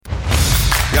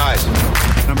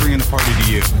party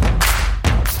to you?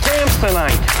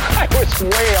 Samsonite. I was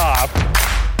way off.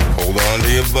 Hold on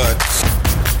to your butts.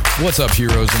 What's up,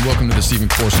 heroes, and welcome to the Stephen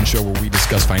Corson Show, where we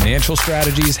discuss financial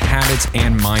strategies, habits,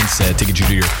 and mindset to get you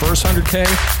to your first 100K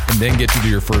and then get you to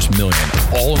your first million,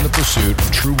 all in the pursuit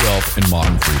of true wealth and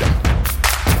modern freedom.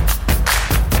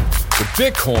 So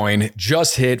Bitcoin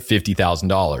just hit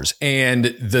 $50,000. And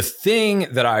the thing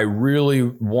that I really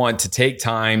want to take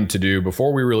time to do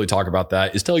before we really talk about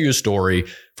that is tell you a story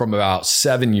from about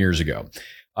 7 years ago.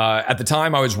 At the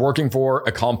time, I was working for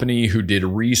a company who did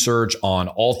research on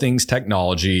all things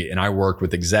technology, and I worked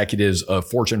with executives of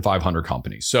Fortune 500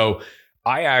 companies. So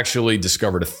I actually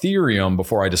discovered Ethereum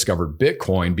before I discovered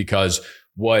Bitcoin, because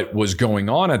what was going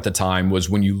on at the time was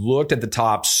when you looked at the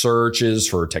top searches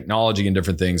for technology and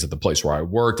different things at the place where I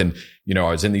worked, and, I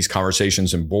was in these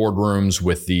conversations in boardrooms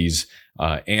with these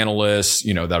analysts,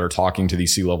 that are talking to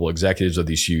these C-level executives of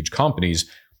these huge companies.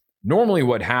 Normally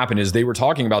what happened is they were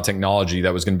talking about technology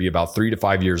that was going to be about 3 to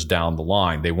 5 years down the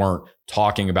line. They weren't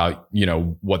talking about,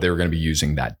 what they were going to be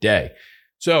using that day.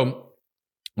 So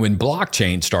when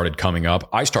blockchain started coming up,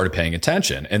 I started paying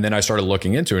attention, and then I started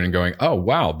looking into it and going, oh,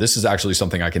 wow, this is actually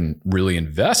something I can really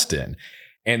invest in.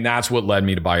 And that's what led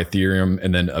me to buy Ethereum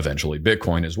and then eventually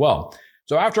Bitcoin as well.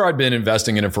 So after I'd been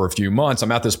investing in it for a few months,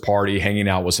 I'm at this party hanging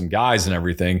out with some guys and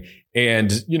everything.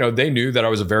 And, they knew that I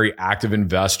was a very active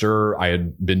investor. I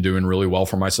had been doing really well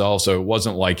for myself. So it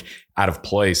wasn't like out of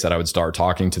place that I would start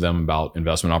talking to them about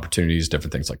investment opportunities,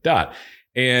 different things like that.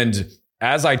 And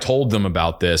as I told them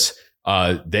about this,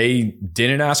 they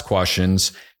didn't ask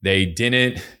questions. They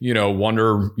didn't,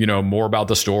 wonder, more about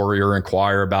the story or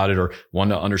inquire about it or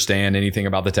want to understand anything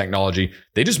about the technology.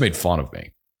 They just made fun of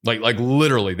me. Like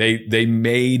literally, they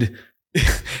made,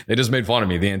 they just made fun of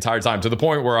me the entire time, to the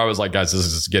point where I was like, guys, this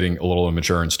is getting a little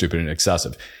immature and stupid and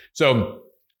excessive. So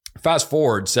fast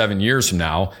forward 7 years from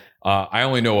now, I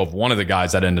only know of one of the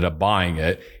guys that ended up buying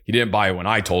it. He didn't buy it when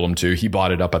I told him to. He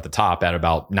bought it up at the top at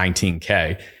about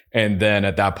 19K. And then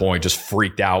at that point, just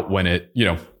freaked out when it,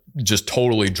 just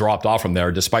totally dropped off from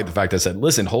there, despite the fact that I said,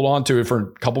 listen, hold on to it for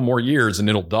a couple more years and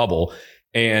it'll double.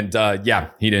 And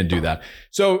he didn't do that.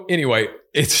 So anyway,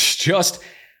 it's just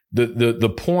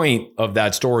the point of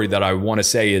that story that I want to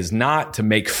say is not to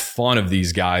make fun of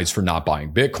these guys for not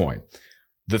buying Bitcoin.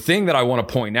 The thing that I want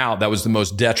to point out that was the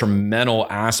most detrimental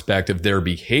aspect of their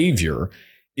behavior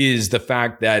is the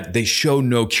fact that they show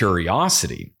no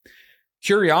curiosity.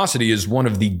 Curiosity is one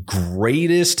of the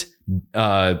greatest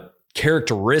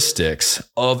characteristics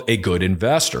of a good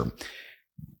investor.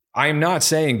 I'm not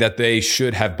saying that they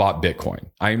should have bought Bitcoin.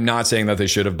 I'm not saying that they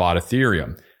should have bought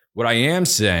Ethereum. What I am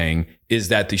saying is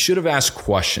that they should have asked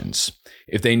questions.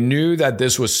 If they knew that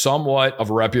this was somewhat of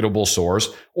a reputable source,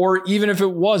 or even if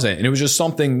it wasn't, and it was just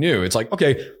something new, it's like,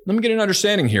 okay, let me get an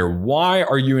understanding here. Why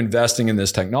are you investing in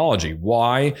this technology?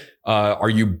 Why are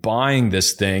you buying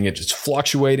this thing? It's just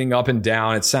fluctuating up and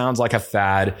down. It sounds like a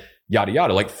fad, yada,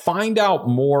 yada. Like, find out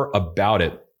more about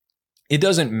it. It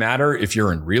doesn't matter if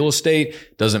you're in real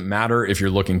estate, doesn't matter if you're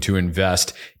looking to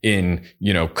invest in,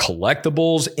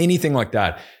 collectibles, anything like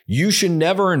that. You should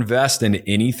never invest in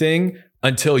anything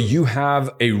until you have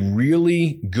a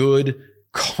really good,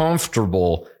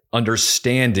 comfortable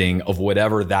understanding of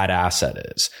whatever that asset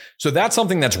is. So that's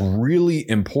something that's really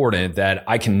important that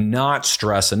I cannot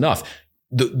stress enough.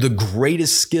 The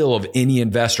greatest skill of any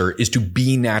investor is to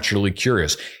be naturally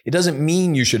curious. It doesn't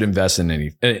mean you should invest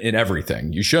in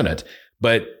everything. You shouldn't,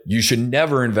 but you should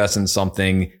never invest in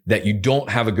something that you don't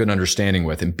have a good understanding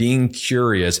with. And being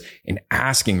curious and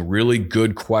asking really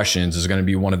good questions is going to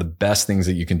be one of the best things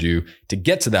that you can do to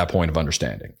get to that point of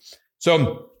understanding.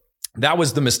 So that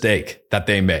was the mistake that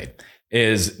they made,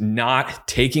 is not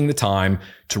taking the time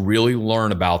to really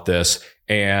learn about this.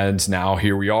 And now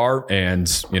here we are, and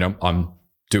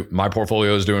my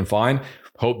portfolio is doing fine.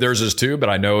 Hope theirs is too, but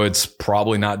I know it's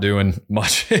probably not doing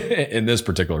much in this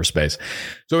particular space.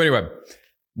 So anyway,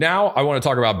 now I want to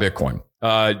talk about Bitcoin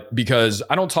because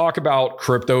I don't talk about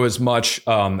crypto as much.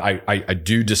 I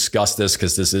do discuss this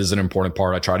because this is an important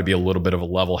part. I try to be a little bit of a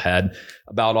level head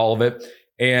about all of it.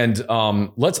 And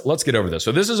let's get over this.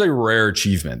 So this is a rare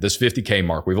achievement, this 50K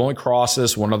mark. We've only crossed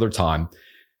this one other time.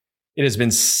 It has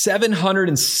been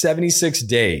 776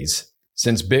 days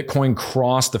since Bitcoin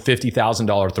crossed the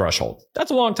 $50,000 threshold.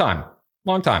 That's a long time.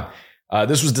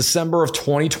 This was December of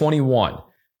 2021.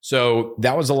 So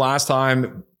that was the last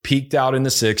time, peaked out in the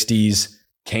 60s,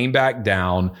 came back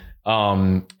down.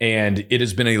 And it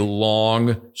has been a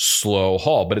long, slow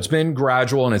haul, but it's been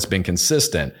gradual and it's been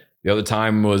consistent. The other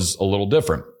time was a little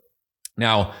different.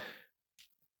 Now,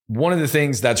 one of the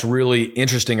things that's really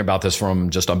interesting about this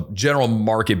from just a general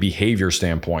market behavior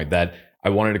standpoint that I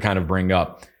wanted to kind of bring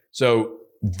up. So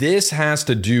this has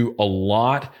to do a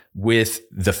lot with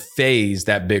the phase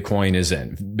that Bitcoin is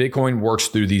in. Bitcoin works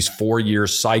through these 4-year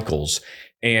cycles.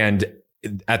 And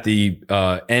at the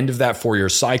end of that 4-year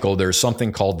cycle, there's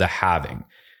something called the halving.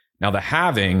 Now, the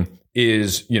halving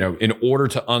is, in order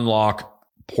to unlock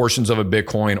portions of a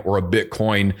Bitcoin or a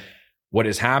Bitcoin, what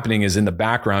is happening is in the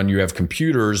background, you have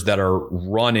computers that are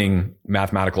running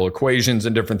mathematical equations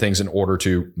and different things in order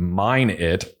to mine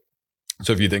it.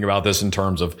 So if you think about this in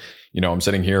terms of, I'm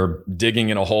sitting here digging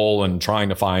in a hole and trying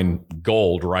to find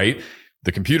gold, right?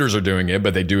 The computers are doing it,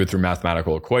 but they do it through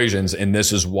mathematical equations. And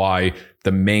this is why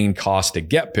the main cost to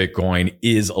get Bitcoin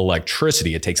is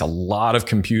electricity. It takes a lot of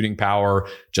computing power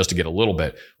just to get a little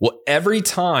bit. Well, every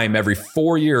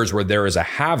 4 years where there is a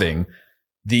halving,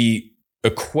 the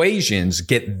equations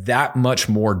get that much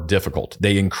more difficult.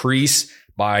 They increase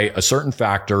by a certain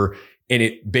factor. And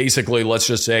it basically, let's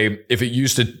just say, if it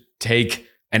used to take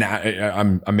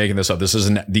I'm making this up. This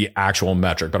isn't the actual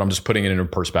metric, but I'm just putting it into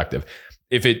perspective.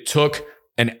 If it took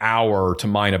an hour to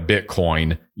mine a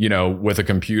Bitcoin, with a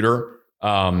computer,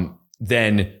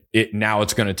 then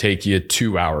it's going to take you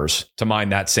 2 hours to mine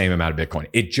that same amount of Bitcoin.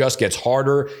 It just gets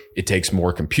harder. It takes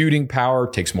more computing power,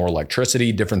 takes more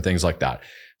electricity, different things like that.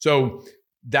 So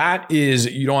that is,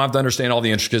 you don't have to understand all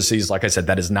the intricacies. Like I said,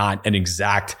 that is not an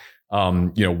exact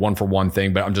one for one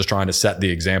thing, but I'm just trying to set the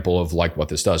example of like what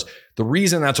this does. The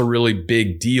reason that's a really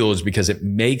big deal is because it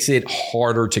makes it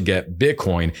harder to get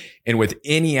Bitcoin. And with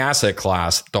any asset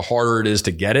class, the harder it is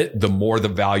to get it, the more the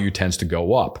value tends to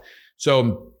go up.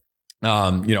 So,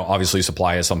 obviously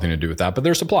supply has something to do with that, but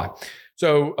there's supply.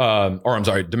 So,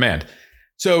 demand.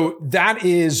 So that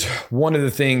is one of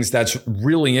the things that's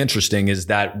really interesting is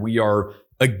that we are,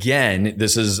 again,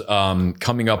 this is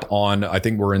coming up on, I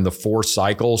think we're in the 4th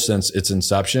cycle since its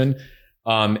inception.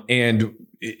 And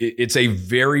it's a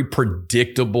very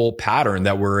predictable pattern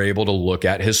that we're able to look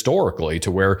at historically to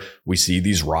where we see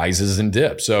these rises and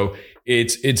dips. So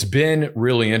it's been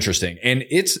really interesting. And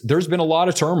there's been a lot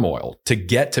of turmoil to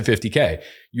get to 50K.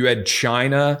 You had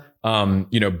China,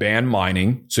 ban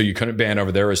mining. So you couldn't ban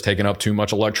over there. It was taking up too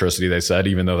much electricity, they said,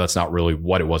 even though that's not really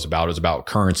what it was about. It was about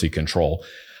currency control.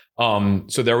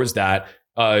 So there was that.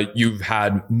 You've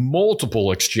had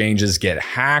multiple exchanges get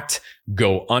hacked,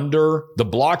 go under. The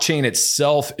blockchain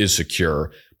itself is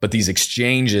secure, but these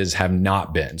exchanges have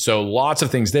not been. So lots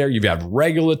of things there. You've had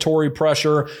regulatory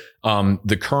pressure.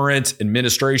 The current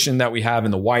administration that we have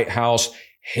in the White House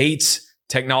hates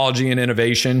technology and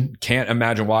innovation. Can't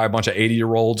imagine why a bunch of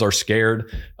 80-year-olds are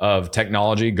scared of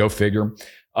technology. Go figure.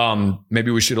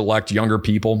 Maybe we should elect younger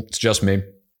people. It's just me.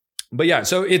 But yeah,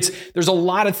 so there's a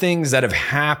lot of things that have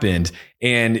happened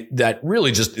and that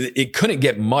really it couldn't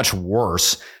get much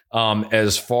worse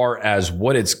as far as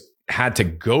what it's had to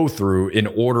go through in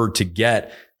order to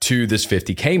get to this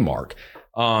 50K mark.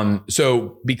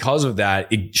 So because of that,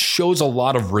 it shows a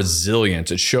lot of resilience.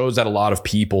 It shows that a lot of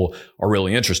people are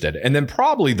really interested. And then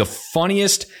probably the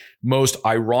funniest, most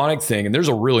ironic thing, and there's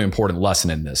a really important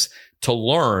lesson in this to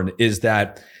learn, is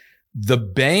that the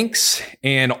banks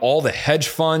and all the hedge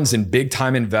funds and big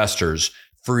time investors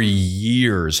for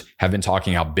years have been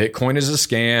talking how Bitcoin is a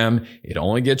scam. It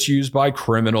only gets used by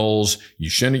criminals.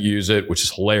 You shouldn't use it, which is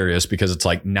hilarious because it's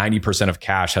like 90% of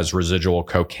cash has residual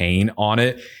cocaine on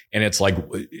it. And it's like,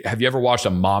 have you ever watched a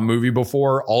mob movie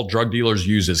before? All drug dealers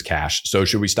use cash. So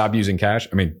should we stop using cash?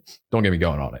 I mean, don't get me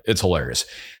going on it. It's hilarious.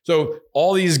 So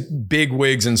all these big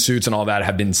wigs and suits and all that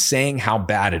have been saying how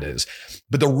bad it is.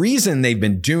 But the reason they've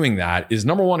been doing that is,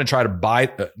 number one, to try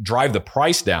to drive the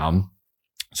price down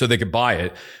so they could buy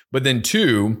it. But then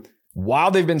 2,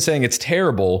 while they've been saying it's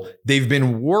terrible, they've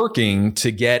been working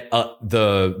to get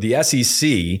the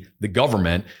SEC, the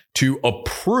government, to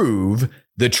approve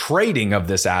the trading of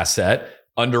this asset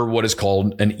under what is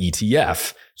called an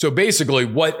ETF. So basically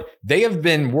what they have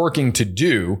been working to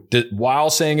do, while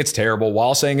saying it's terrible,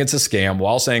 while saying it's a scam,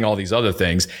 while saying all these other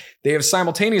things, they have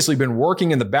simultaneously been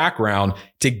working in the background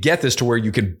to get this to where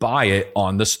you could buy it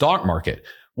on the stock market.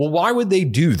 Well, why would they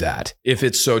do that if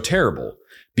it's so terrible?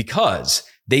 Because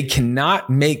they cannot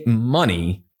make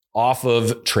money off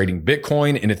of trading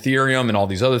Bitcoin and Ethereum and all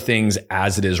these other things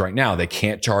as it is right now. They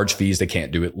can't charge fees. They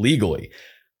can't do it legally.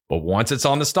 But once it's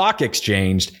on the stock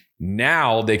exchange,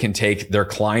 now they can take their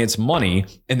clients' money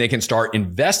and they can start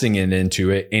investing into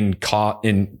it in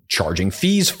charging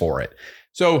fees for it.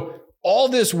 So all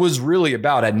this was really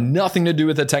about, had nothing to do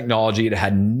with the technology. It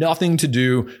had nothing to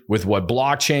do with what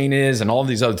blockchain is and all of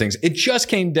these other things. It just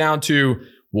came down to,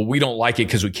 well, we don't like it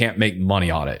because we can't make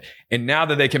money on it. And now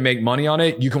that they can make money on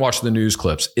it, you can watch the news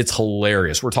clips. It's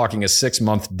hilarious. We're talking a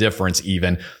 6-month difference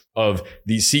even of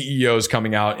these CEOs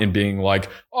coming out and being like,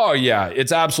 oh yeah,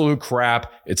 it's absolute crap.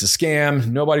 It's a scam.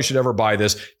 Nobody should ever buy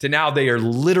this, to now they are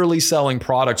literally selling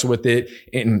products with it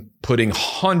and putting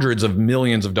hundreds of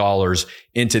millions of dollars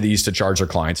into these to charge their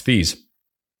clients fees.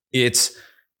 It's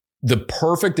the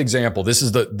perfect example. This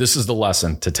is the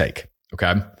lesson to take.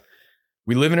 Okay.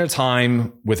 We live in a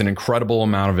time with an incredible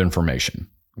amount of information.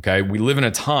 Okay. We live in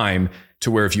a time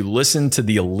to where if you listen to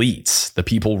the elites, the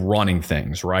people running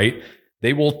things, right?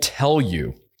 They will tell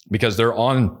you, because they're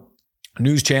on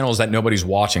news channels that nobody's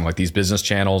watching, like these business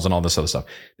channels and all this other stuff.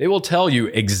 They will tell you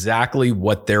exactly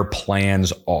what their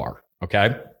plans are.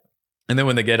 Okay. And then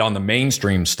when they get on the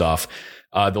mainstream stuff,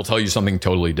 they'll tell you something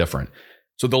totally different.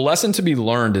 So the lesson to be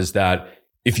learned is that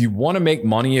if you want to make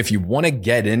money, if you want to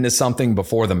get into something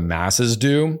before the masses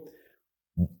do,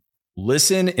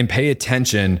 listen and pay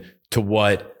attention to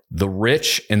what the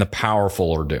rich and the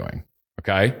powerful are doing.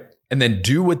 Okay. And then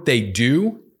do what they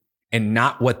do and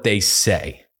not what they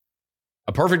say.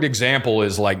 A perfect example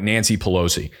is like Nancy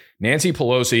Pelosi. Nancy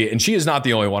Pelosi, and she is not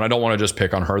the only one. I don't want to just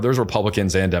pick on her. There's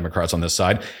Republicans and Democrats on this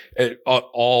side.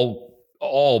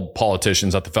 All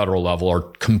politicians at the federal level are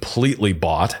completely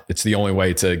bought. It's the only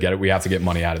way to get it. We have to get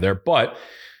money out of there. But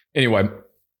anyway,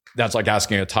 that's like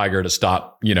asking a tiger to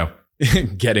stop,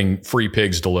 getting free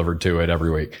pigs delivered to it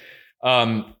every week.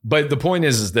 But the point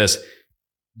is this.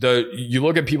 You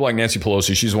look at people like Nancy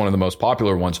Pelosi, she's one of the most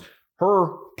popular ones. Her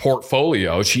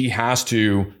portfolio, she has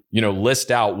to,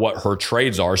 list out what her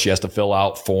trades are. She has to fill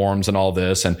out forms and all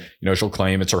this. And, she'll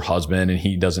claim it's her husband and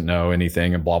he doesn't know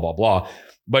anything and blah, blah, blah.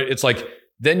 But it's like,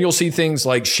 then you'll see things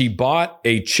like she bought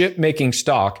a chip making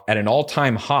stock at an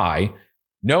all-time high,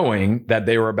 knowing that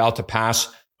they were about to pass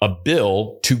a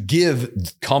bill to give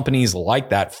companies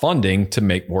like that funding to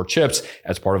make more chips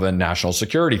as part of a national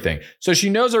security thing. So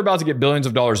she knows they're about to get billions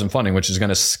of dollars in funding, which is going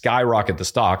to skyrocket the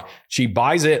stock. She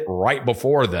buys it right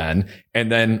before then,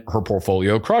 and then her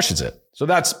portfolio crushes it. So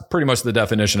that's pretty much the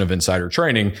definition of insider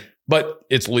trading, but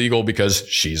it's legal because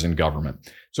she's in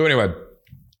government. So anyway,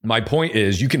 my point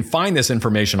is you can find this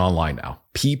information online now.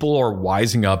 People are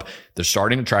wising up. They're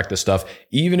starting to track this stuff.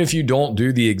 Even if you don't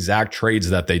do the exact trades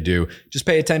that they do, just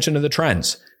pay attention to the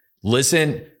trends.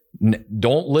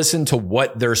 Don't listen to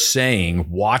what they're saying.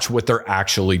 Watch what they're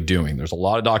actually doing. There's a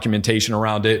lot of documentation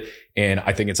around it, and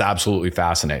I think it's absolutely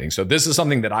fascinating. So this is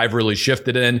something that I've really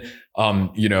shifted in.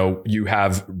 You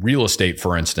have real estate,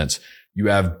 for instance. You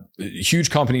have huge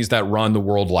companies that run the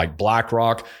world like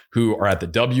BlackRock, who are at the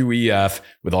WEF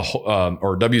with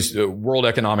World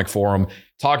Economic Forum,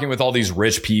 talking with all these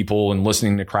rich people and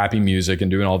listening to crappy music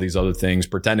and doing all these other things,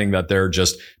 pretending that they're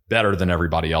just better than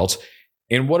everybody else.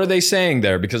 And what are they saying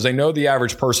there? Because they know the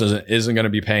average person isn't going to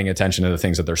be paying attention to the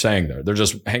things that they're saying there. They're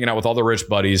just hanging out with all the rich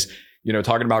buddies,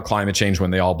 talking about climate change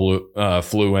when they all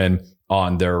flew in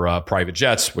on their private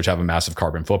jets, which have a massive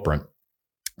carbon footprint.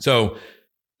 So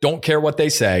don't care what they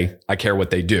say. I care what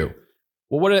they do.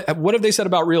 Well, what have they said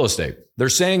about real estate? They're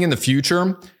saying in the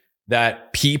future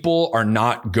that people are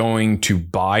not going to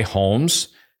buy homes.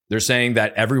 They're saying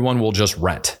that everyone will just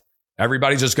rent.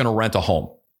 Everybody's just going to rent a home.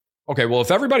 Okay, well,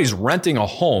 if everybody's renting a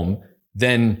home,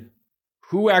 then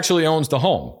who actually owns the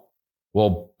home?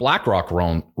 Well, BlackRock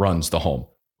runs the home.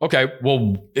 Okay,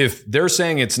 well, if they're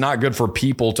saying it's not good for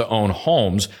people to own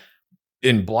homes,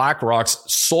 in BlackRock's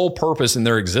sole purpose in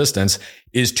their existence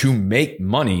is to make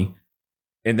money,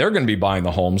 and they're going to be buying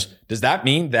the homes. Does that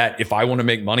mean that if I want to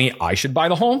make money, I should buy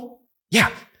the home? Yeah,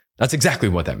 that's exactly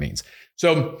what that means.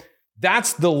 So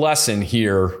that's the lesson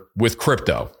here with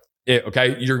crypto.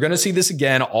 Okay, you're going to see this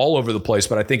again all over the place,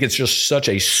 but I think it's just such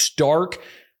a stark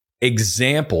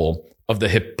example of the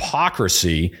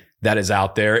hypocrisy that is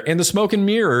out there and the smoke and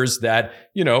mirrors that,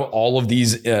 all of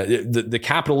these, the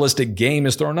capitalistic game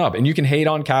is thrown up. And you can hate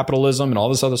on capitalism and all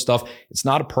this other stuff. It's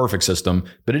not a perfect system,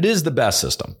 but it is the best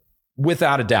system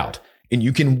without a doubt. And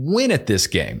you can win at this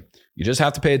game. You just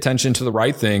have to pay attention to the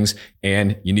right things,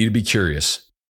 and you need to be curious.